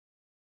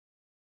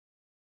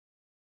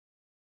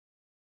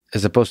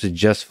as opposed to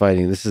just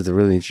fighting. This is the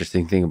really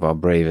interesting thing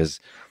about Brave is,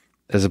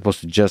 as opposed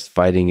to just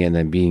fighting it and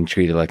then being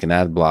treated like an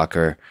ad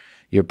blocker,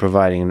 you're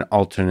providing an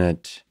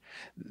alternate.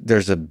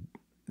 There's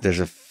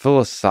a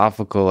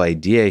philosophical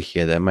idea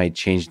here that might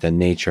change the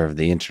nature of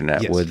the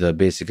internet with the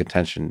basic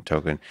attention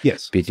token.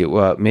 Yes.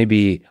 Well,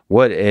 maybe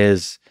what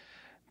is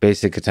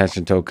basic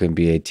attention token,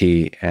 BAT,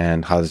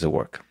 and how does it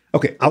work?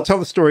 Okay, I'll tell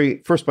the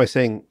story first by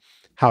saying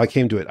how I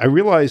came to it. I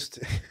realized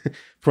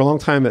for a long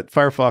time at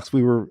Firefox,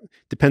 we were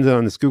dependent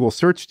on this Google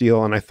search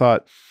deal. And I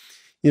thought,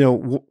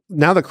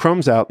 now that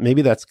Chrome's out,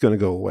 maybe that's going to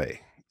go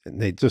away. And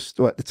they just,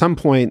 at some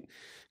point,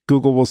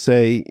 Google will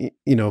say,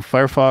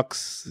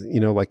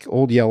 Firefox, like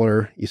Old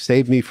Yeller, you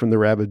saved me from the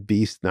rabid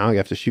beast. Now I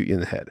have to shoot you in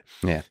the head.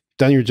 Yeah.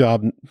 Done your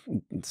job.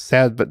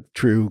 Sad but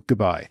true.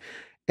 Goodbye.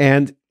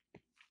 And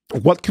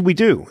what could we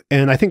do?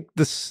 And I think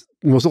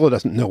Mozilla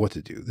doesn't know what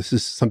to do. This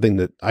is something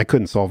that I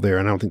couldn't solve there,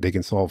 and I don't think they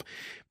can solve.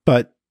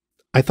 But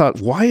I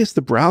thought, why is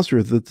the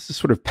browser the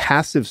sort of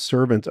passive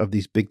servant of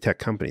these big tech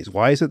companies?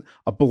 Why is it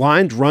a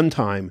blind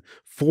runtime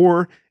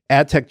for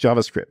ad tech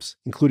JavaScripts,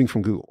 including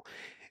from Google?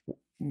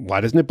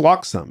 Why doesn't it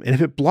block some? And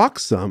if it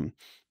blocks some,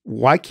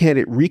 why can't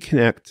it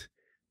reconnect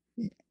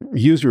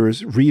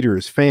users,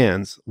 readers,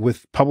 fans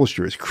with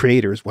publishers,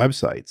 creators,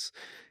 websites?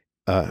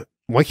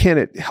 Why can't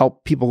it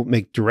help people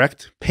make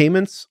direct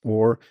payments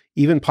or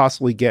even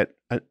possibly get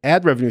an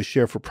ad revenue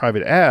share for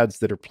private ads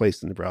that are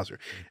placed in the browser?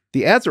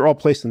 The ads are all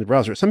placed in the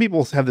browser. Some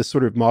people have this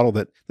sort of model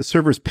that the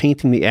server's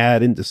painting the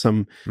ad into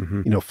some,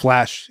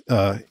 Flash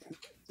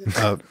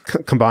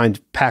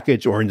combined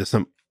package or into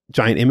some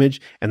giant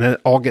image, and then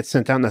it all gets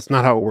sent down. That's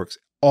not how it works.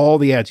 All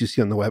the ads you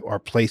see on the web are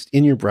placed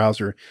in your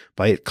browser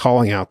by it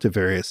calling out to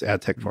various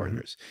ad tech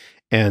partners,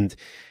 and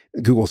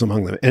Google's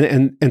among them.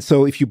 And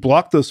so if you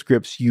block those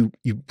scripts, you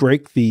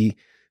break the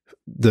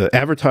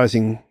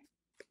advertising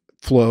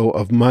flow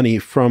of money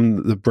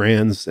from the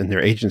brands and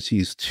their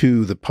agencies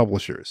to the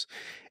publishers.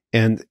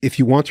 And if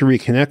you want to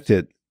reconnect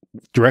it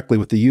directly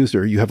with the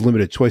user, you have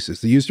limited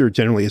choices. The user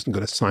generally isn't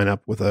going to sign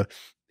up with a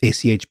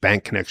ACH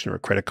bank connection or a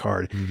credit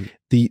card.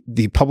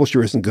 The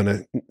publisher isn't going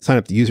to sign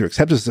up the user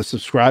except as a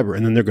subscriber,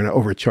 and then they're going to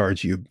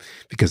overcharge you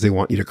because they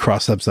want you to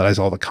cross-subsidize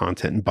all the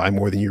content and buy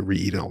more than you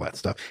read and all that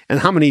stuff. And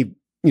how many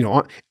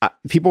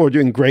people are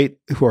doing great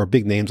who are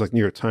big names like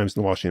New York Times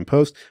and the Washington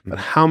Post, but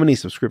how many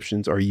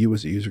subscriptions are you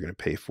as a user going to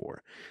pay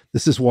for?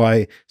 This is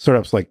why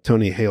startups like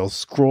Tony Hale's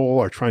Scroll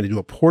are trying to do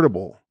a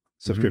portable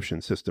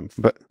subscription system.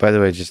 But by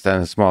the way, just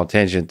on a small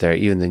tangent there,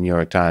 even the New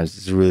York Times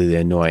is really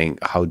annoying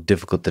how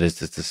difficult it is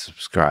to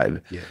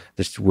subscribe. Yeah.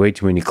 There's way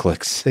too many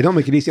clicks. They don't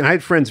make it easy. And I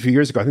had friends a few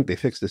years ago, I think they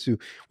fixed this, who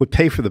would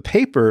pay for the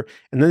paper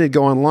and then they'd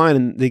go online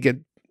and they get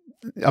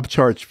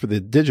upcharged for the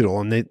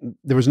digital, and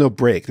there was no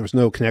break. There was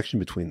no connection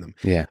between them.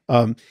 Yeah.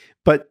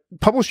 But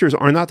publishers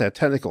are not that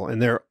technical,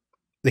 and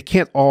they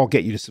can't all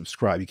get you to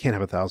subscribe. You can't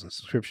have 1,000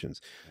 subscriptions.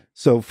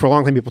 So for a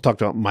long time, people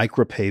talked about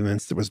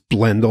micropayments. There was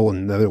Blendle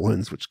in the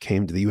Netherlands, which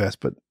came to the US,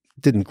 but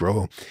didn't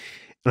grow.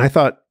 And I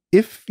thought,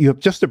 if you have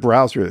just a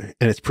browser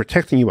and it's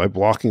protecting you by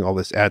blocking all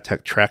this ad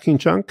tech tracking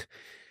junk,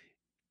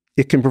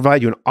 it can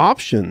provide you an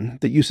option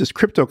that uses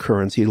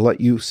cryptocurrency to let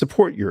you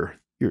support your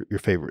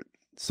favorite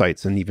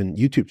sites and even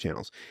YouTube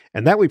channels.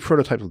 And that we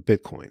prototyped with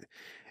Bitcoin.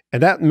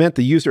 And that meant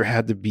the user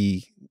had to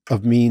be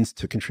of means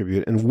to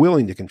contribute and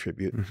willing to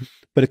contribute,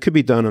 but it could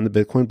be done on the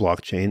Bitcoin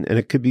blockchain, and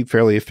it could be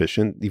fairly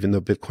efficient, even though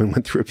Bitcoin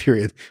went through a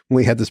period when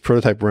we had this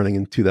prototype running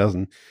in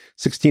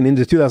 2016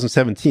 into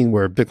 2017,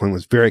 where Bitcoin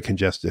was very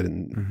congested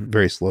and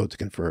very slow to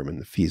confirm, and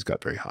the fees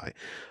got very high.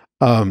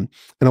 And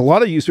a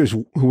lot of users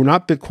who were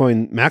not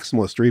Bitcoin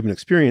maximalists or even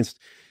experienced,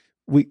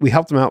 we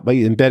helped them out by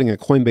embedding a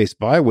Coinbase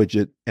buy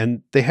widget,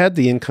 and they had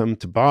the income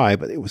to buy,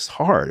 but it was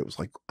hard. It was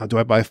like, do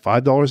I buy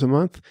 $5 a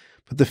month?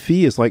 But the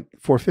fee is like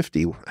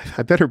 $4.50.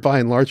 I better buy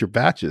in larger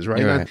batches,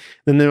 right? Right.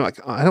 Then they're like,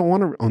 I don't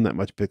want to own that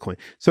much Bitcoin.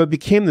 So it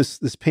became this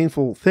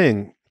painful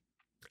thing.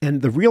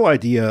 And the real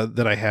idea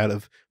that I had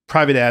of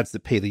private ads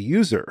that pay the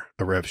user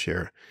a rev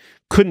share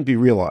couldn't be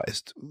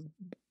realized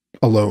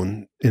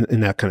alone in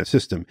that kind of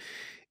system.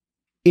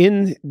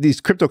 In these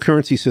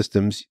cryptocurrency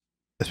systems,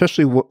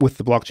 especially with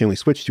the blockchain we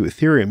switched to,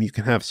 Ethereum, you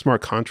can have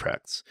smart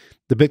contracts.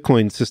 The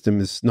Bitcoin system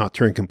is not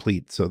Turing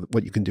complete, so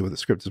what you can do with the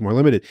script is more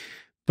limited.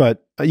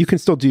 But you can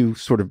still do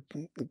sort of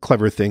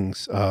clever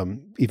things,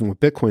 even with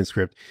Bitcoin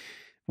script.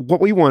 What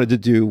we wanted to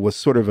do was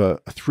sort of a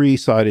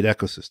three-sided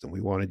ecosystem.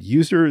 We wanted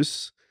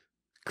users,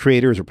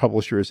 creators or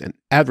publishers, and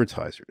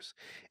advertisers.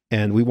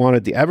 And we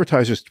wanted the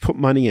advertisers to put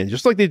money in,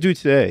 just like they do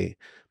today,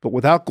 but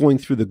without going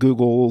through the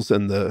Googles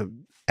and the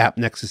App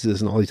Nexuses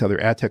and all these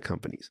other ad tech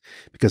companies,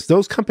 because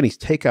those companies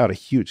take out a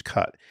huge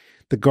cut.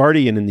 The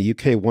Guardian in the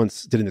UK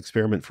once did an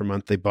experiment for a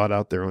month. They bought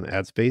out their own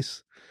ad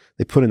space.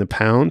 They put in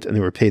 £1 and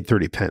they were paid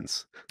 30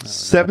 pence.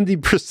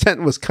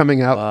 70% was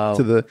coming out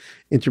to the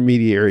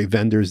intermediary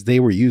vendors they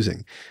were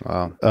using.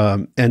 Wow.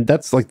 And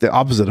that's like the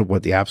opposite of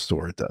what the App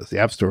Store does. The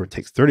App Store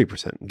takes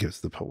 30% and gives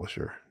the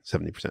publisher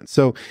 70%.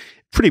 So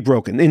pretty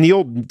broken. In the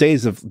old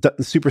days of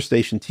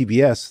Superstation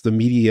TBS, the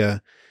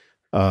media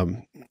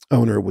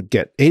owner would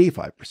get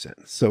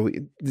 85%. So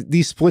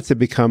these splits have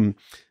become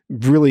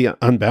really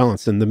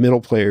unbalanced, and the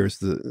middle players,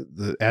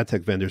 the ad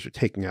tech vendors, are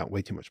taking out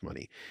way too much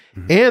money.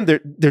 And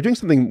they're doing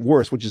something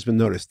worse, which has been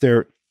noticed.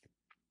 They're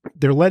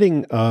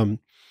letting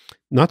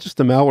not just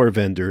the malware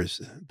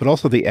vendors, but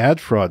also the ad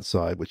fraud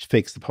side, which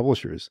fakes the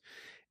publishers,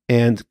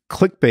 and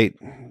clickbait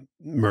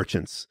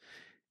merchants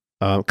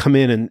come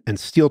in and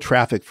steal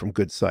traffic from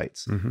good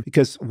sites.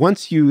 Because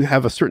once you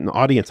have a certain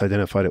audience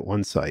identified at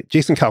one site,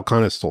 Jason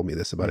Calacanis told me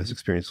this about his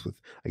experience with,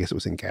 I guess it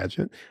was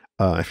Engadget.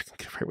 I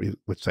forget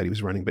which site he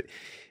was running, but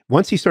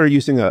once he started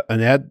using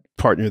an ad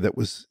partner that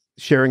was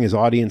sharing his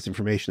audience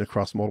information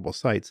across multiple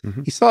sites,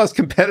 he saw his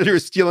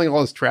competitors stealing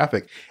all his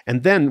traffic.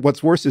 And then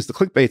what's worse is the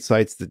clickbait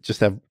sites that just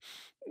have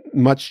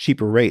much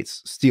cheaper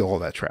rates steal all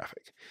that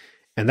traffic.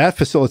 And that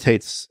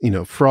facilitates,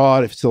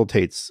 fraud. It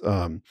facilitates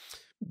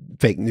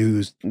fake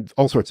news,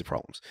 all sorts of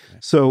problems.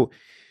 So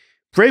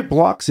Brave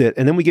blocks it,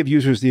 and then we give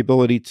users the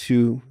ability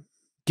to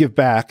give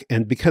back.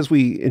 And because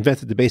we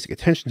invented the basic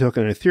attention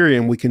token in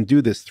Ethereum, we can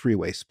do this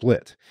three-way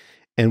split.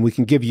 And we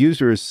can give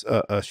users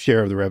a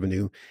share of the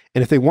revenue.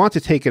 And if they want to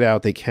take it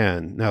out, they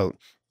can. Now,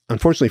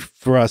 unfortunately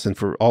for us and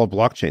for all of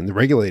blockchain, the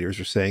regulators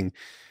are saying,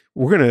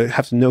 we're going to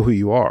have to know who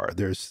you are.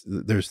 There's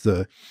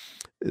the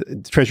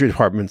Treasury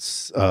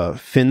Department's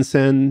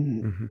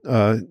FinCEN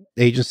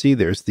agency.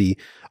 There's the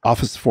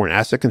Office of Foreign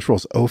Asset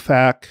Control's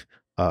OFAC.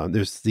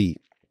 There's the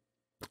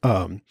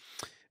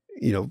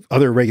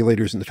other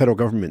regulators in the federal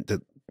government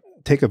that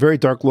take a very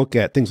dark look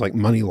at things like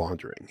money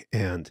laundering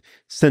and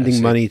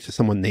sending money to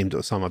someone named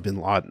Osama bin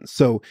Laden.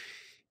 So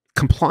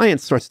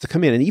compliance starts to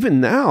come in. And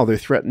even now they're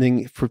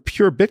threatening for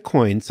pure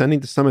Bitcoin, sending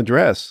to some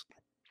address.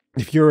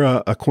 If you're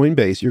a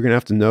Coinbase, you're going to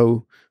have to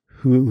know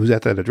who's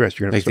at that address.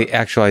 You're going to the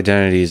actual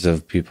identities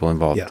of people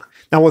involved. Yeah.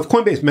 Now with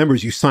Coinbase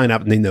members, you sign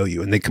up and they know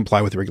you and they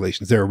comply with the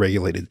regulations. They're a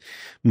regulated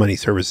money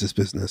services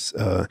business.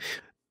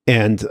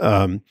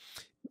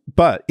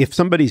 But if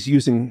somebody's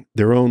using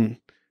their own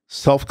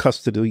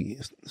self-custody,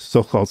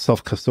 so-called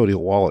self-custodial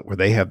wallet where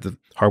they have the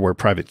hardware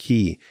private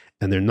key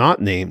and they're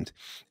not named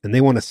and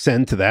they want to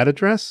send to that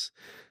address,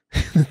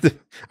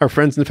 our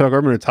friends in the federal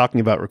government are talking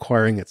about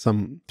requiring at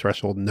some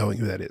threshold knowing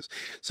who that is.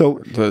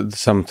 So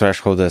some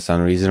threshold that's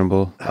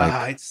unreasonable.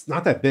 It's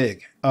not that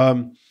big.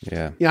 Yeah,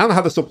 I don't know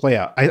how this will play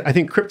out. I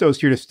think crypto is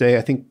here to stay.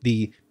 I think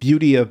the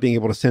beauty of being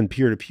able to send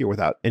peer-to-peer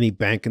without any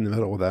bank in the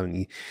middle, without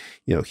any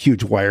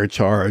huge wire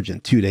charge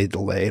and 2-day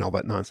delay and all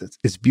that nonsense,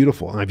 is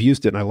beautiful. And I've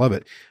used it and I love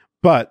it.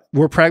 But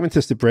we're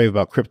pragmatists at Brave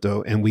about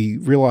crypto, and we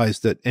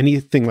realize that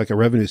anything like a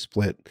revenue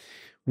split,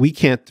 we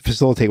can't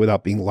facilitate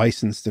without being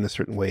licensed in a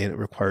certain way, and it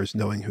requires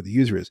knowing who the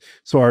user is.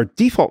 So our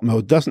default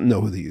mode doesn't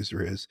know who the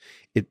user is.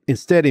 It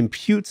instead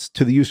imputes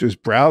to the user's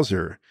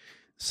browser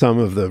some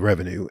of the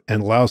revenue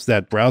and allows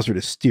that browser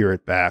to steer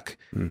it back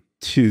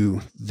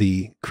to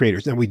the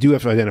creators. And we do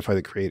have to identify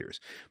the creators.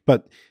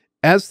 But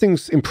as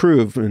things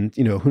improve, and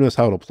who knows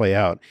how it'll play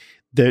out,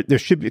 there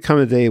should come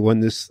a day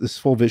when this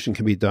full vision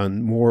can be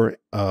done more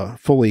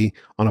fully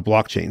on a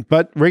blockchain.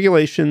 But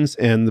regulations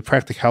and the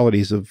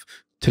practicalities of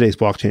today's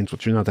blockchains,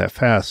 which are not that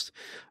fast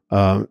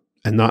and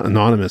not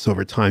anonymous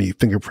over time, you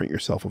fingerprint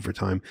yourself over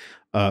time.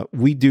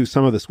 We do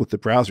some of this with the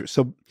browser.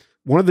 So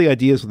one of the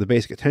ideas with the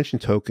basic attention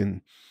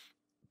token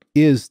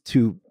is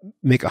to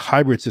make a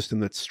hybrid system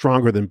that's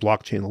stronger than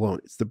blockchain alone.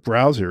 It's the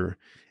browser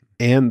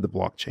and the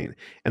blockchain.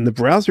 And the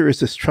browser is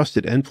this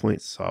trusted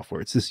endpoint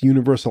software. It's this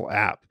universal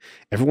app.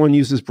 Everyone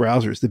uses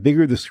browsers. The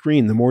bigger the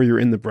screen, the more you're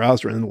in the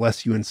browser and the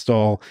less you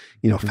install,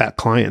 fat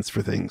clients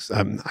for things.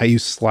 I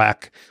use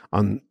Slack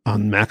on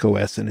Mac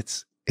OS, and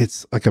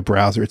it's like a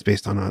browser. It's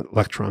based on an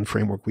Electron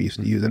framework we used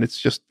to use. And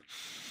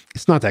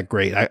it's not that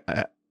great.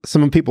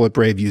 Some people at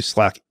Brave use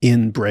Slack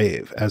in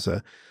Brave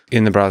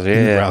in the browser.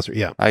 In the browser,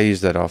 yeah. I use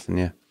that often,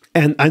 yeah.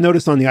 And I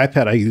noticed on the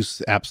iPad, I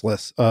use apps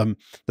less. The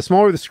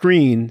smaller the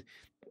screen,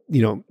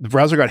 the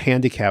browser got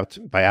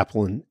handicapped by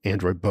Apple and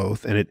Android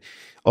both. And it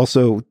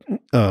also,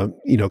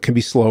 can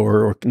be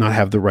slower or not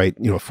have the right,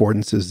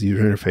 affordances, the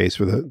user interface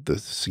or the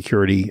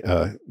security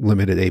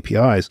limited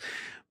APIs.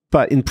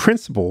 But in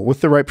principle, with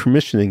the right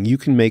permissioning, you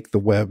can make the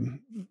web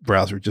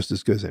browser just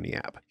as good as any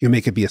app. You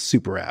make it be a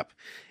super app.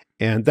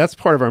 And that's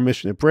part of our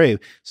mission at Brave.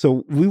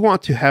 So we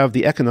want to have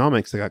the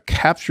economics that got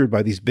captured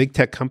by these big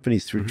tech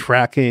companies through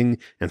tracking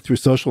and through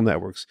social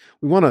networks.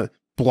 We want to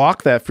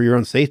block that for your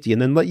own safety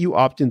and then let you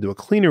opt into a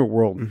cleaner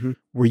world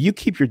where you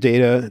keep your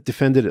data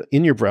defended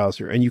in your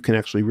browser and you can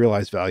actually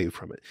realize value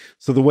from it.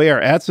 So the way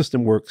our ad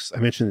system works, I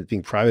mentioned it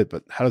being private,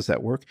 but how does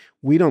that work?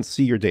 We don't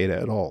see your data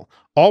at all.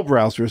 All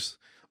browsers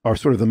are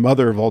sort of the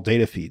mother of all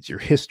data feeds, your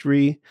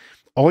history,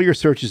 all your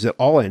searches at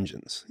all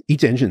engines.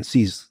 Each engine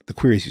sees the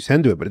queries you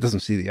send to it, but it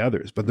doesn't see the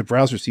others, but the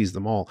browser sees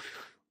them all.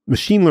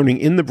 Machine learning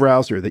in the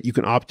browser that you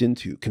can opt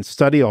into can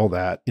study all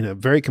that in a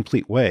very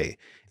complete way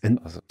and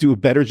do a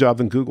better job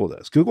than Google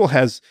does. Google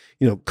has,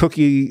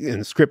 cookie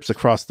and scripts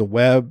across the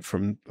web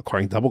from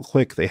acquiring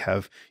DoubleClick. They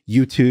have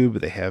YouTube,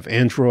 they have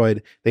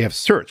Android, they have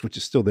search, which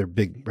is still their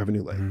big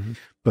revenue leg,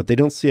 but they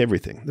don't see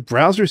everything. The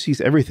browser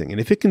sees everything. And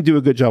if it can do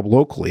a good job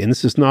locally, and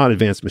this is not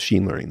advanced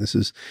machine learning, this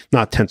is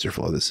not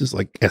TensorFlow, this is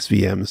like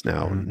SVMs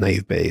now,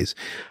 naive Bayes.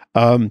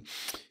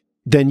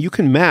 then you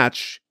can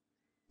match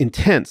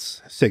intent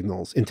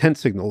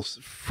signals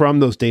from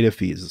those data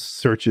feeds, the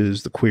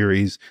searches, the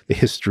queries, the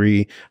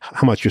history,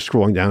 how much you're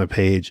scrolling down a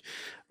page,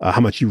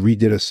 how much you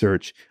redid a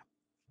search.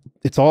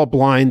 It's all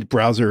blind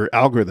browser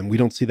algorithm. We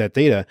don't see that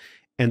data.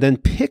 And then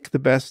pick the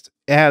best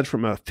ad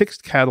from a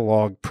fixed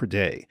catalog per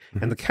day.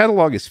 And the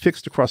catalog is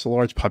fixed across a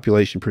large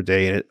population per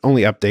day, and it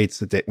only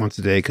updates once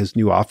a day because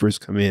new offers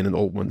come in and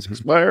old ones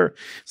expire,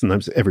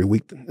 sometimes every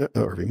week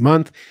or every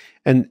month.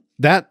 And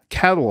that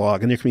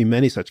catalog, and there can be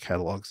many such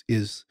catalogs,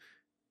 is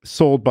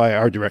sold by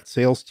our direct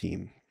sales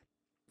team.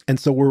 And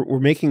so we're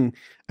making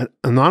an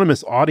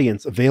anonymous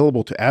audience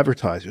available to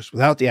advertisers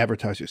without the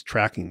advertisers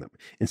tracking them.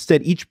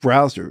 Instead, each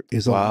browser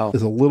is a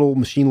little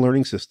machine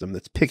learning system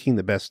that's picking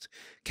the best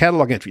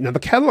catalog entry. Now, the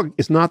catalog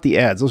is not the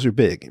ads. Those are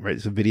big, right?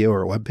 It's a video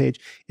or a web page.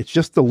 It's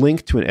just the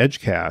link to an edge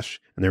cache.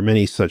 And there are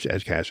many such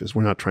edge caches.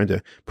 We're not trying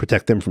to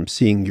protect them from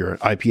seeing your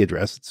IP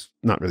address. It's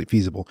not really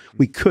feasible.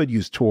 We could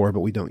use Tor,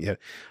 but we don't yet.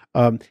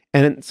 And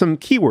then some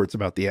keywords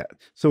about the ad.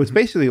 So it's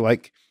basically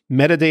like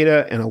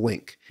metadata and a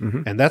link.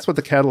 And that's what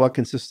the catalog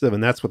consists of,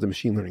 and that's what the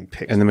machine learning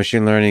picks. And the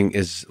machine learning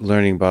is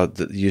learning about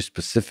you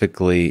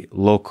specifically,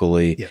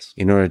 locally,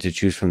 in order to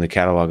choose from the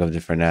catalog of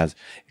different ads.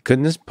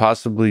 Couldn't this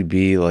possibly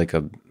be like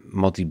a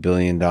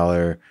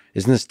multi-billion-dollar?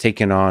 Isn't this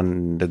taking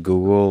on the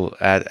Google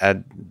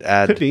ad?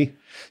 Could be.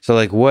 So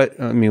like what,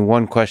 I mean,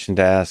 one question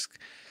to ask,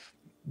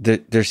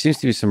 there seems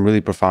to be some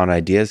really profound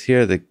ideas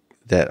here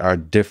that are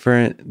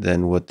different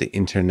than what the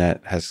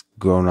internet has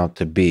grown up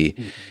to be.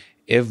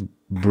 If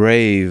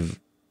Brave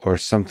or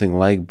something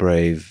like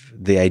Brave,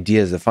 the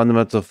ideas, the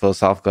fundamental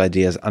philosophical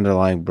ideas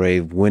underlying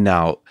Brave win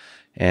out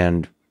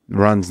and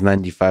runs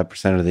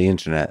 95% of the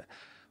internet,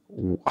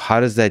 how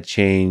does that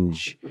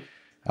change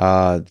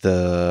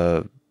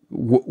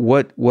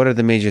what are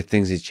the major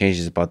things it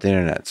changes about the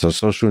internet? So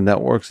social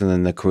networks and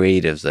then the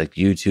creatives like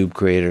YouTube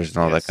creators and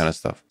all that kind of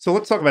stuff. So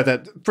let's talk about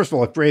that. First of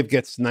all, if Brave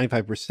gets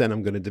 95%,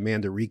 I'm going to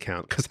demand a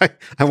recount because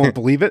I won't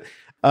believe it.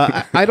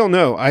 I don't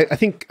know. I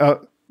think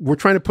we're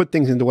trying to put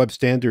things into web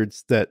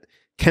standards that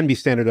can be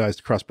standardized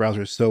across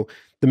browsers. So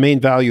the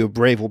main value of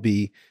Brave will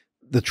be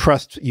the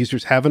trust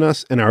users have in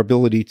us and our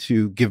ability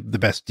to give the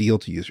best deal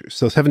to users.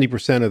 So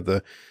 70% of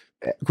the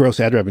gross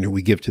ad revenue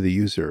we give to the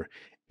user.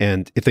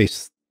 And if they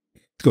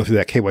go through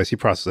that KYC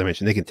process I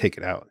mentioned, they can take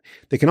it out.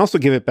 They can also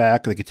give it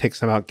back. They can take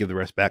some out, give the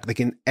rest back. They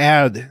can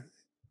add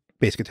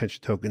basic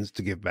attention tokens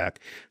to give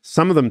back.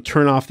 Some of them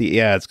turn off the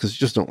ads because they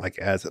just don't like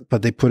ads,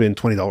 but they put in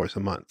 $20 a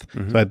month.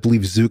 So I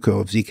believe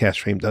Zuko of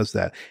Zcash fame does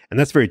that. And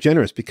that's very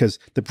generous because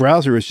the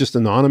browser is just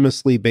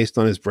anonymously, based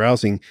on his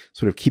browsing,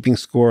 sort of keeping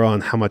score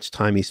on how much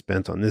time he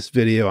spent on this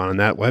video, on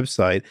that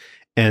website.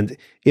 And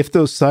if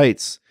those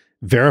sites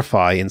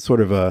verify in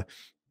sort of a,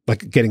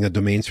 like getting a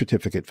domain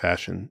certificate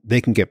fashion, they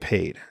can get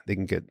paid. They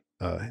can get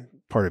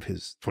part of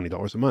his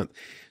 $20 a month.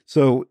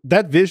 So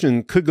that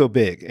vision could go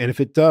big. And if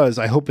it does,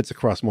 I hope it's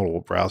across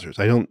multiple browsers.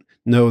 I don't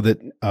know that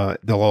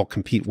they'll all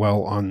compete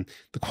well on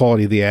the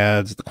quality of the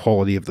ads, the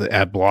quality of the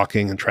ad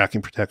blocking and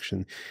tracking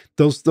protection.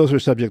 Those are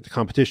subject to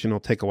competition. It'll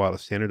take a while to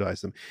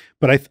standardize them.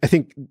 But I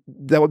think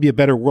that would be a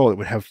better world. It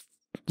would have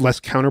less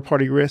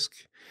counterparty risk,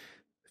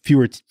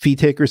 fewer fee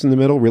takers in the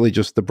middle, really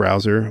just the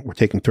browser. We're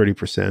taking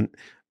 30%.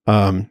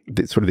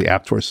 Sort of the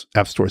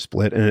app store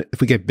split. And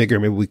if we get bigger,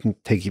 maybe we can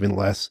take even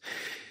less.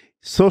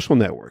 Social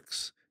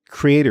networks,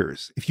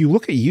 creators. If you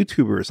look at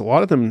YouTubers, a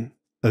lot of them,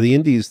 the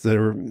indies that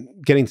are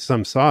getting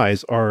some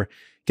size, are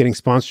getting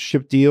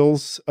sponsorship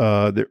deals.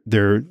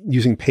 They're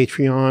using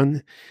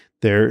Patreon.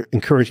 They're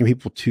encouraging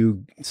people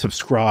to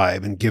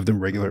subscribe and give them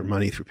regular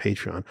money through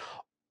Patreon.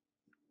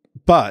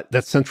 But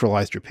that's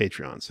centralized through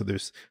Patreon. So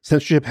there's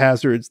censorship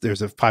hazards.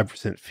 There's a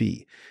 5%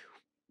 fee.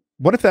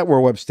 What if that were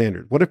a web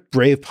standard? What if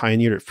Brave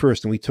pioneered it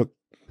first and we took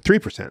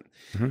 3%?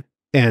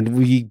 And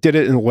we did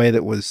it in a way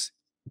that was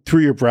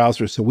through your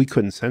browser so we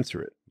couldn't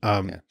censor it?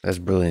 Yeah, that's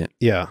brilliant.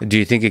 Yeah. Do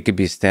you think it could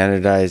be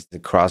standardized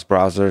across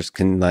browsers?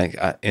 Can like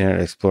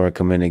Internet Explorer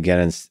come in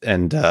again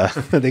and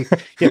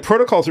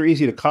protocols are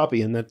easy to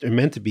copy and that they're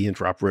meant to be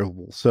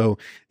interoperable. So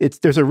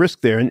there's a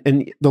risk there.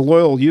 And the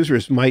loyal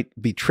users might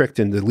be tricked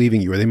into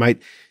leaving you, or they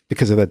might,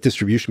 because of that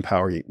distribution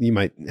power, you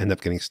might end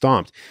up getting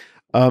stomped.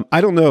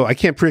 I don't know. I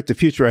can't predict the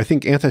future. I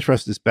think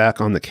antitrust is back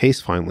on the case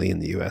finally in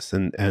the US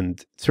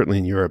and certainly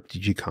in Europe.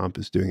 DG Comp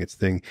is doing its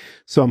thing.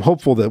 So I'm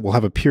hopeful that we'll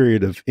have a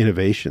period of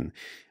innovation.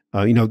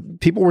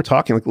 People were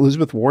talking, like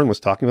Elizabeth Warren was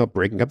talking about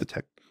breaking up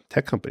the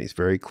tech companies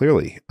very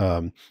clearly.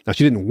 Now,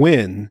 she didn't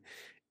win,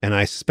 and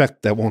I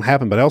suspect that won't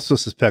happen, but I also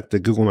suspect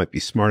that Google might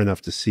be smart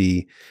enough to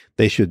see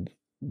they should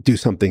do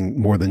something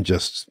more than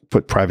just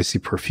put privacy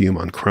perfume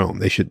on Chrome.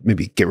 They should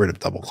maybe get rid of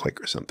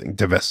DoubleClick or something,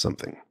 divest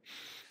something.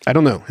 I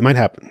don't know. It might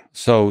happen.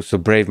 So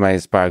Brave might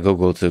inspire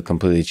Google to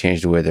completely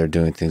change the way they're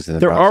doing things in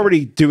the browser. They're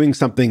already doing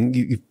something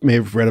you may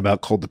have read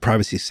about called the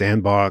Privacy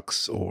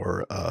Sandbox,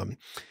 or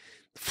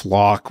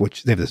Flock,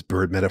 which they have this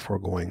bird metaphor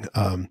going,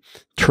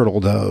 Turtle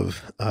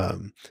Dove,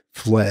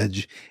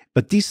 Fledge.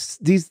 But these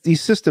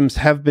systems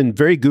have been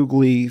very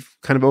googly,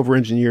 kind of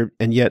over-engineered,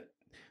 and yet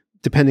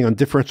depending on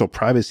differential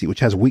privacy,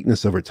 which has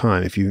weakness over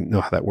time. If you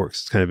know how that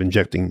works, it's kind of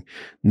injecting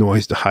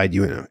noise to hide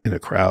you in a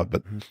crowd,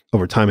 but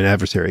over time, an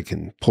adversary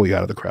can pull you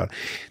out of the crowd.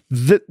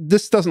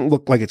 This doesn't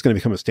look like it's going to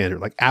become a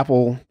standard. Like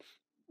Apple,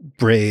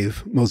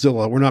 Brave,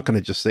 Mozilla, we're not going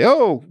to just say,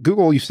 "Oh,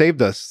 Google, you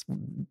saved us.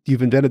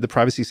 You've invented the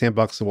privacy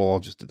sandbox, so we'll all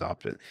just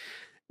adopt it."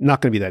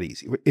 Not going to be that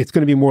easy. It's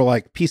going to be more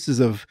like pieces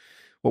of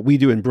what we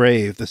do in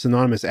Brave, the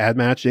synonymous ad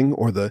matching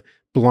or the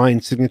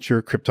blind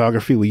signature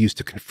cryptography we use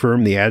to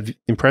confirm the ad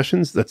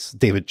impressions. That's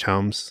David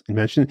Chaum's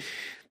invention.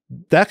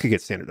 That could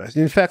get standardized.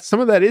 In fact, some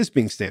of that is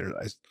being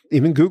standardized.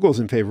 Even Google's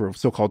in favor of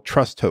so-called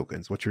trust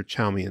tokens, which are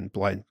Chaumian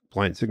blind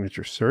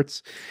signature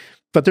certs.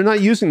 But they're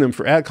not using them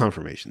for ad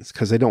confirmations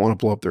because they don't want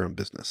to blow up their own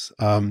business.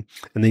 And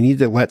they need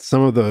to let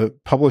some of the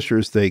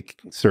publishers they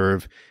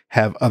serve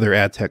have other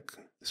ad tech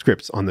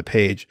scripts on the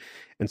page.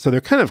 And so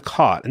they're kind of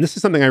caught. And this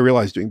is something I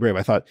realized doing Brave.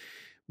 I thought,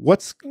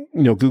 what's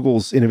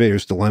Google's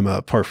innovator's dilemma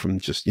apart from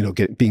just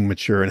being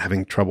mature and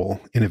having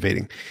trouble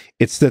innovating?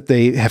 It's that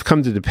they have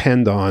come to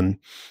depend on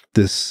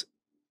this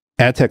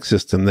ad tech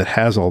system that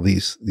has all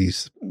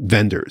these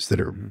vendors that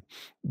are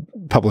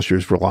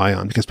publishers rely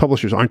on because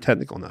publishers aren't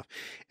technical enough.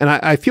 And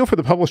I feel for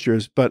the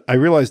publishers, but I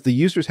realize the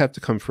users have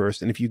to come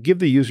first. And if you give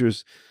the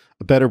users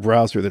a better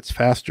browser that's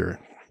faster,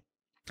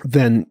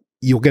 then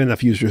you'll get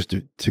enough users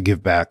to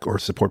give back or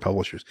support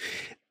publishers.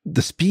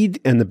 The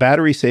speed and the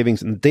battery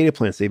savings and the data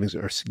plan savings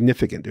are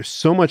significant. There's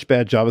so much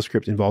bad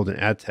JavaScript involved in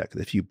ad tech that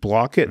if you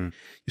block it, you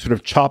sort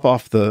of chop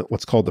off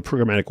what's called the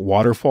programmatic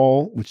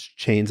waterfall, which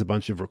chains a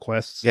bunch of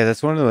requests. Yeah,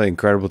 that's one of the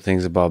incredible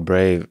things about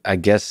Brave. I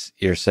guess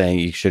you're saying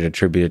you should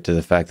attribute it to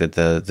the fact that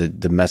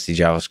the messy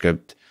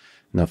JavaScript,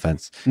 no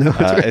offense, no,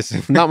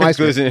 it's not my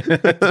script.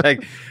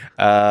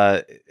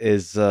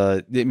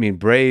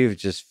 Brave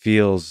just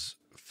feels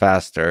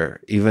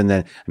faster even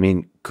than,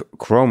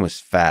 Chrome was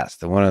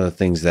fast. And one of the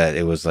things that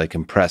it was like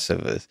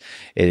impressive is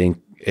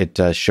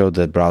it showed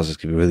that browsers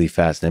could be really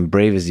fast. And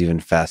Brave is even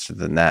faster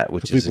than that,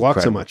 which is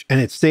blocked so much. And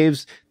it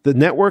saves the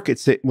network,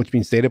 which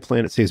means data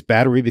plan. It saves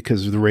battery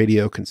because the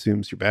radio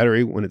consumes your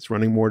battery when it's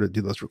running more to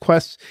do those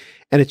requests.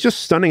 And it's just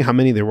stunning how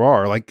many there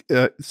are. Like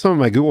some of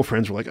my Google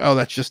friends were like, "Oh,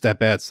 that's just that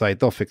bad site.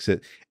 They'll fix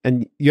it."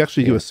 And you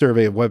actually do a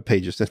survey of web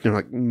pages, and they're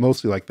like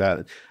mostly like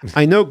that.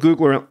 I know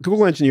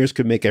Google engineers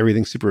could make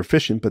everything super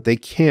efficient, but they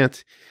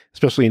can't,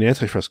 especially in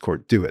antitrust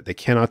court, do it. They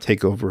cannot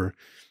take over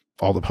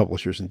all the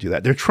publishers and do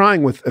that. They're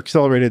trying with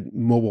accelerated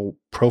mobile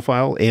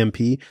profile, AMP.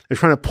 They're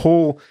trying to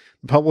pull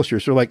the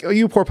publishers. They're like, "Oh,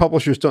 you poor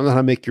publishers don't know how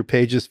to make your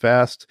pages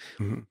fast.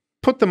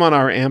 Put them on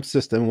our AMP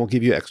system and we'll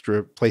give you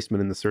extra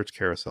placement in the search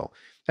carousel."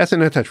 That's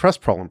an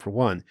antitrust problem for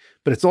one.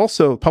 But it's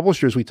also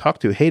publishers we talk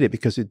to hate it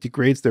because it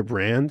degrades their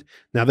brand.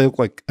 Now they look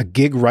like a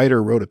gig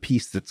writer wrote a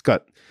piece that's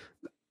got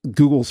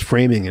Google's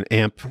framing an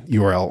AMP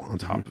URL on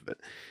top of it.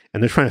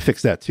 And they're trying to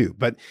fix that too.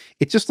 But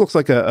it just looks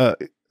like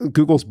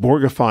Google's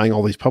Borgifying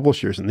all these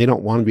publishers, and they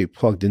don't want to be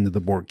plugged into the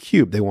Borg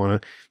cube. They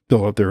want to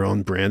build up their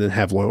own brand and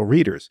have loyal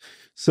readers.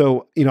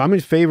 So, I'm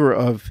in favor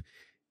of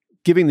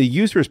giving the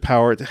users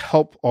power to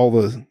help all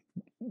the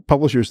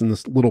publishers and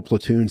the little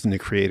platoons and the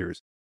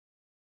creators.